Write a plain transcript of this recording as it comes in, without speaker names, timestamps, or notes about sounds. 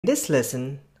In this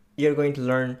lesson, you're going to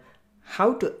learn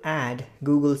how to add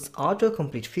Google's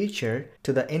autocomplete feature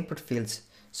to the input fields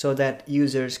so that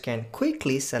users can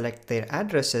quickly select their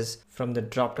addresses from the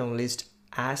drop-down list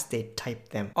as they type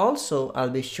them. Also, I'll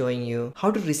be showing you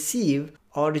how to receive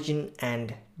origin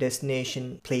and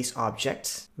destination place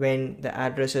objects when the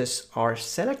addresses are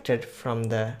selected from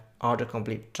the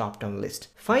autocomplete drop-down list.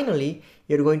 Finally,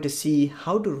 you're going to see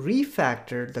how to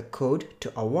refactor the code to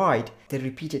avoid the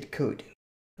repeated code.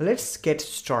 Let's get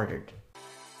started.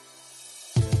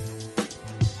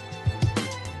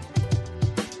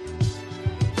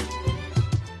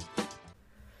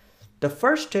 The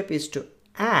first step is to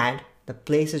add the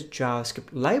places JavaScript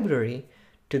library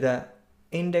to the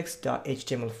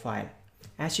index.html file.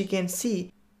 As you can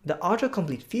see, the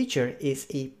autocomplete feature is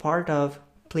a part of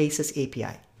places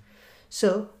API.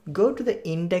 So go to the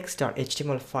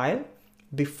index.html file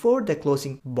before the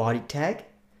closing body tag,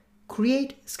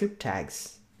 create script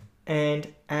tags, and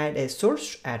add a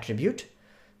source attribute,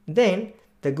 then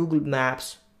the Google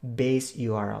Maps base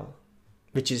URL,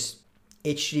 which is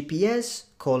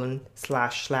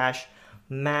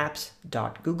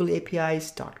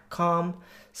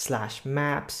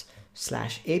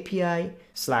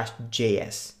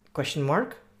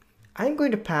I'm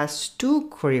going to pass two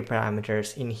query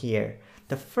parameters in here.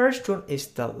 The first one is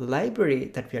the library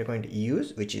that we are going to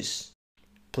use, which is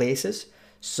places.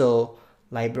 So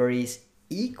libraries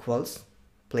equals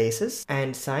places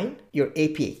and sign your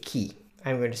API key.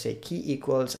 I'm going to say key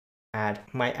equals add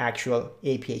my actual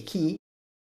API key.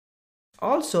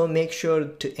 Also make sure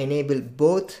to enable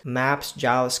both Maps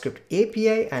JavaScript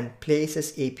API and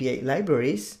Places API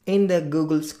libraries in the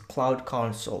Google's Cloud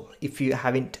Console if you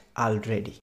haven't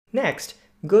already. Next,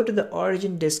 go to the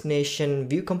origin destination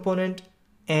Vue component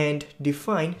and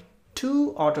define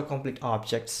two autocomplete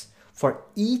objects for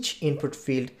each input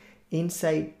field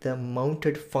inside the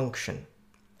mounted function.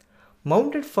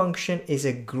 Mounted function is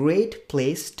a great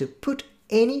place to put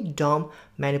any DOM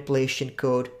manipulation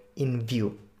code in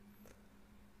Vue.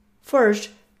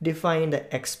 First, define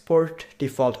the export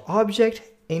default object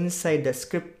inside the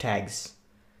script tags.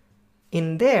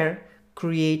 In there,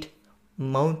 create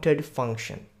mounted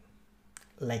function,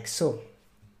 like so.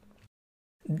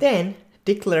 Then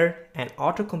declare an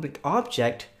autocomplete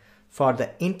object for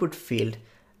the input field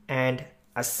and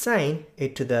assign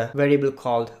it to the variable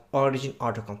called origin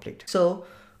autocomplete. So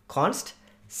const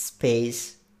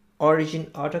space origin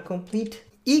autocomplete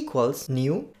equals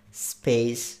new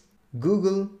space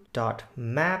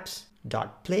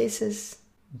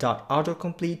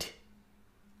google.maps.places.autocomplete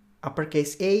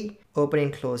uppercase A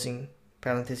opening closing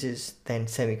parenthesis then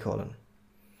semicolon.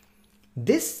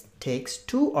 This takes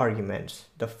two arguments.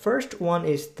 The first one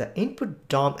is the input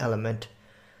DOM element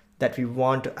that we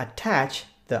want to attach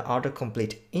the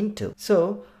autocomplete into.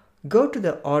 So go to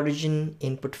the origin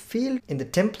input field in the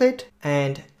template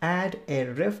and add a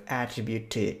ref attribute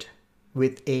to it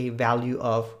with a value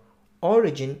of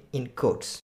origin in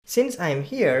quotes. Since I am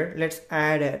here, let's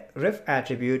add a ref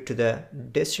attribute to the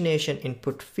destination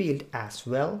input field as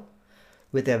well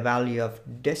with a value of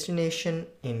destination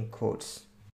in quotes.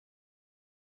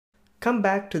 Come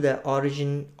back to the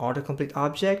origin autocomplete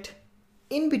object.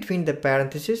 In between the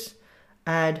parentheses,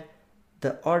 add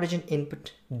the origin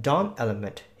input DOM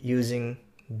element using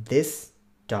this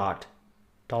dot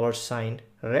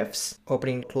 $refs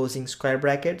opening closing square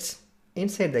brackets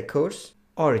inside the quotes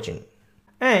origin.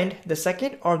 And the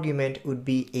second argument would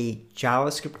be a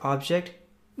JavaScript object,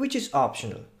 which is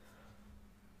optional.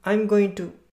 I'm going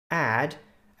to add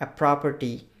a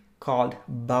property called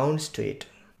bounds to it.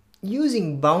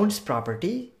 Using bounds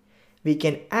property, we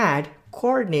can add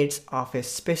coordinates of a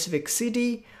specific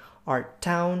city or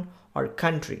town or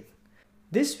country.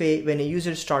 This way, when a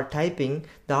user starts typing,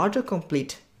 the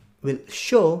autocomplete will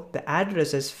show the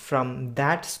addresses from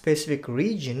that specific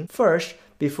region first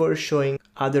before showing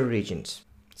other regions.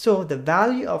 So the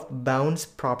value of bounds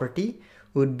property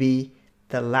would be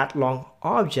the lat-long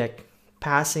object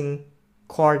passing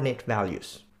coordinate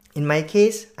values. In my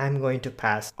case, I'm going to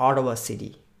pass Ottawa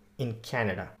City in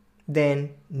Canada.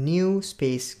 Then new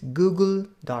space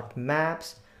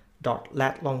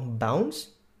google.maps.latlongbounds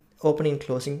opening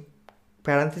closing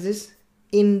parenthesis.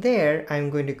 In there,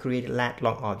 I'm going to create a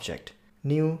lat-long object.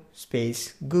 New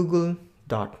space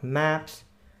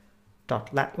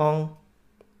google.maps.latlong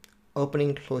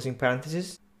opening closing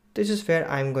parenthesis. This is where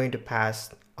I'm going to pass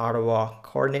Ottawa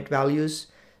coordinate values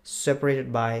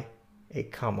separated by a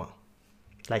comma,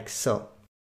 like so.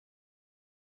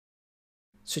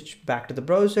 Switch back to the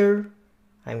browser.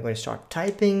 I'm going to start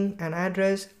typing an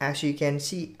address. As you can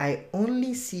see, I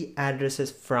only see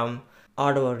addresses from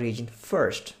Ottawa region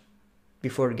first.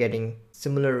 before getting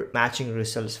similar matching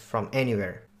results from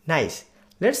anywhere. Nice.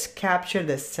 Let's capture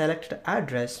the selected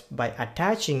address by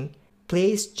attaching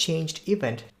place changed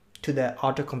event to the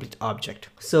autocomplete object.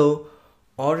 So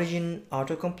origin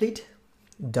autocomplete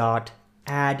dot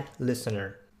add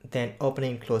listener, then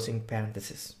opening and closing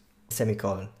parenthesis,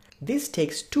 semicolon. This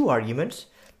takes two arguments.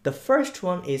 The first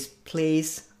one is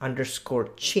place underscore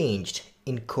changed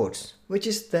in quotes, which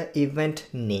is the event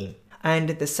name. And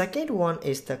the second one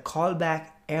is the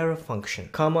callback error function,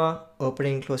 comma,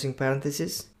 opening and closing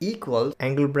parenthesis, equal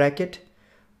angle bracket,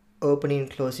 opening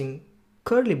and closing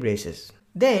curly braces.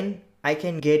 Then I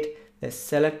can get the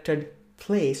selected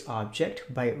place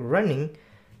object by running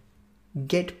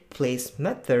getPlace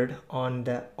method on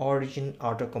the origin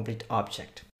autocomplete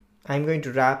object. I'm going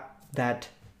to wrap that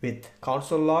with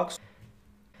console logs.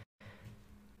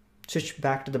 Switch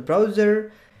back to the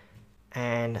browser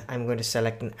and I'm going to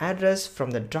select an address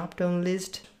from the drop-down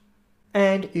list,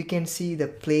 and you can see the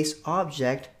place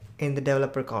object in the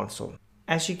developer console.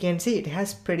 As you can see, it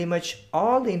has pretty much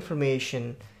all the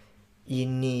information you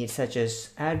need, such as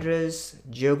address,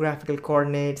 geographical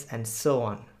coordinates, and so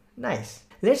on. Nice.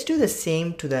 Let's do the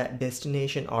same to the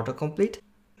destination autocomplete.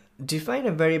 Define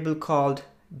a variable called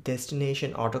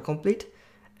destination autocomplete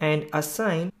and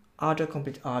assign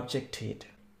autocomplete object to it.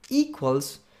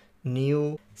 Equals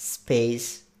new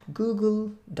space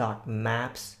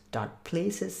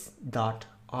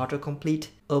google.maps.places.autocomplete,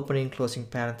 opening closing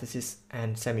parenthesis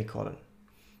and semicolon.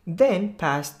 Then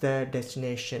pass the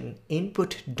destination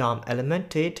input DOM element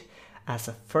to it as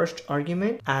a first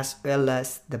argument as well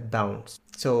as the bounds.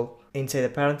 So inside the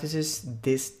parenthesis,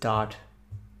 this dot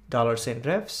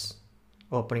 $refs,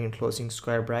 opening and closing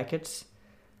square brackets.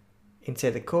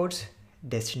 Inside the quotes,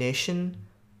 destination,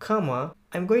 comma,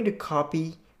 I'm going to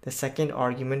copy the second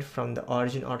argument from the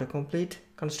origin autocomplete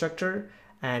constructor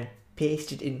and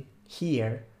paste it in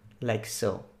here like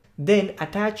so. Then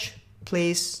attach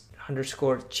place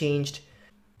underscore changed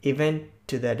event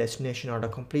to the destination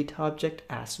autocomplete object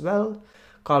as well.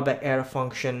 Callback error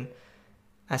function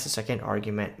as a second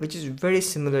argument, which is very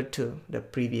similar to the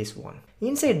previous one.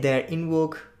 Inside there,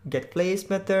 invoke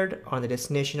getPlace method on the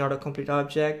destination autocomplete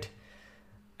object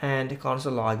and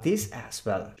console log this as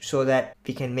well, so that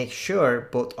we can make sure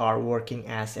both are working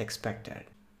as expected.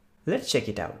 Let's check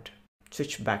it out.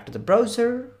 Switch back to the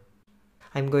browser.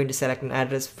 I'm going to select an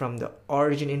address from the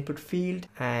origin input field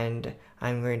and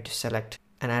I'm going to select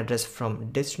an address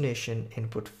from destination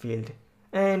input field,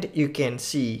 and you can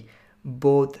see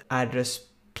both address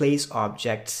place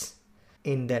objects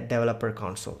in the developer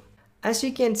console. As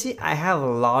you can see, I have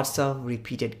lots of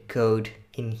repeated code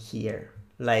in here.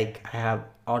 Like I have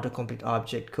autocomplete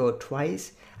object code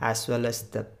twice as well as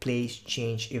the place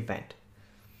change event.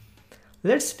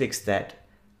 Let's fix that.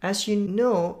 As you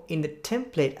know, in the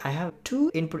template, I have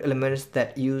two input elements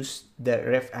that use the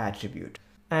ref attribute,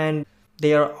 and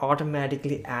they are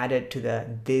automatically added to the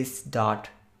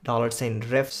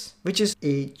this.$refs, which is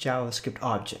a JavaScript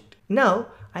object. Now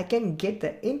I can get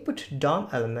the input DOM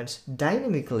elements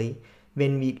dynamically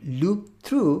when we loop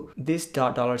through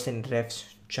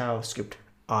this.$refs JavaScript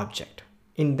object.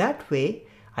 In that way,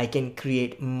 I can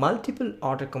create multiple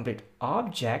autocomplete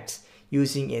objects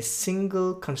using a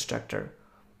single constructor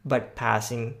but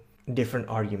passing different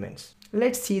arguments.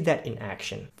 Let's see that in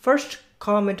action. First,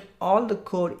 comment all the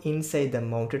code inside the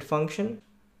mounted function.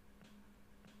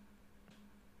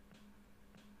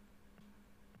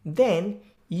 Then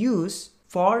use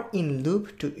for in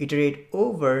loop to iterate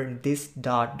over this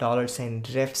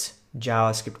 $refs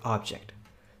JavaScript object.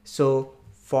 So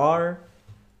for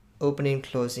opening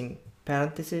closing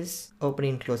parenthesis,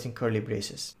 opening closing curly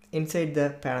braces. Inside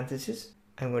the parenthesis,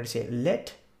 I'm going to say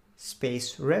let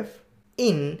space ref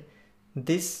in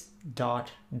this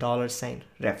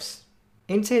 $refs.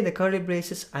 Inside the curly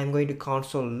braces, I'm going to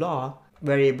console log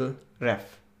variable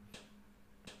ref.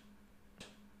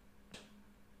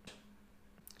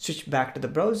 Switch back to the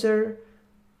browser.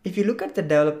 If you look at the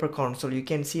developer console, you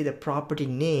can see the property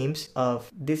names of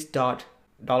this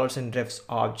 $refs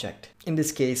object. In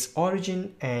this case,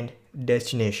 origin and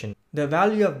destination. The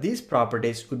value of these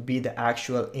properties would be the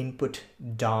actual input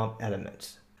DOM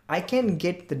elements. I can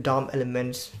get the DOM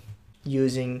elements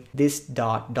using this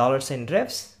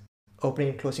 $refs, opening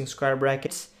and closing square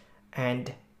brackets,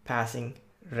 and passing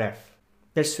ref.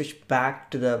 Let's switch back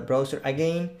to the browser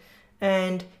again,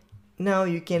 and now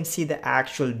you can see the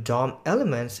actual DOM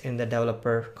elements in the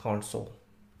developer console.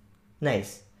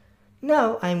 Nice.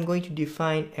 Now I'm going to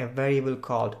define a variable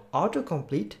called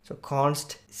autocomplete. So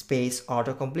const space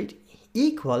autocomplete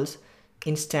equals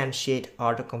instantiate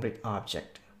autocomplete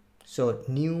object. So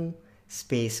new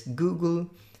space google.maps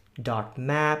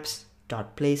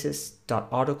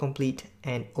Places.autocomplete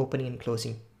and opening and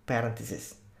closing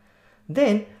parentheses.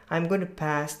 Then I'm going to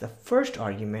pass the first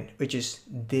argument, which is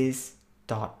this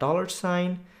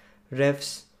 $,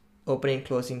 refs, opening and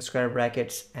closing square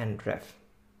brackets, and ref.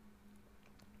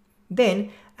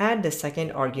 Then add the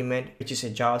second argument, which is a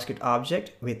JavaScript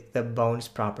object with the bounds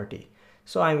property.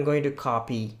 So I'm going to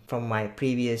copy from my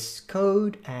previous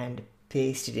code and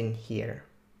paste it in here.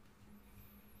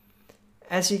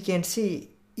 As you can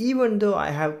see, even though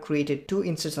I have created two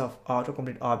instances of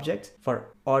autocomplete objects for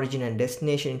origin and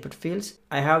destination input fields,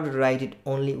 I have to write it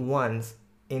only once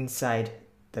inside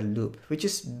the loop, which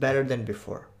is better than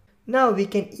before. Now we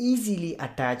can easily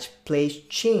attach place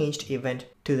changed event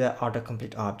to the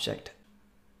autocomplete object.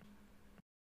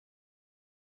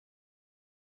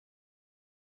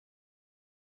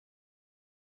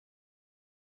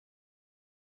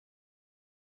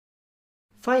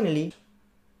 Finally,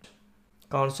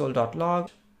 console.log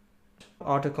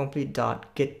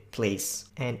autocomplete.getPlace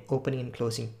and opening and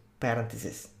closing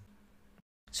parentheses.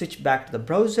 Switch back to the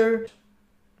browser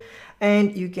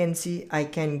and you can see I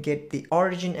can get the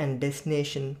origin and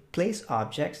destination place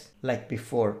objects like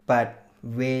before, but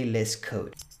way less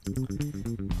code.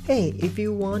 Hey, if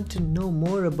you want to know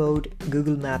more about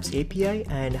Google Maps API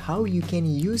and how you can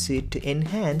use it to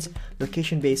enhance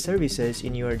location-based services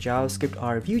in your JavaScript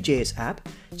or Vue.js app,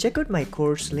 check out my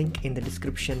course link in the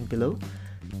description below.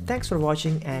 Thanks for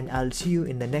watching and I'll see you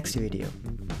in the next video.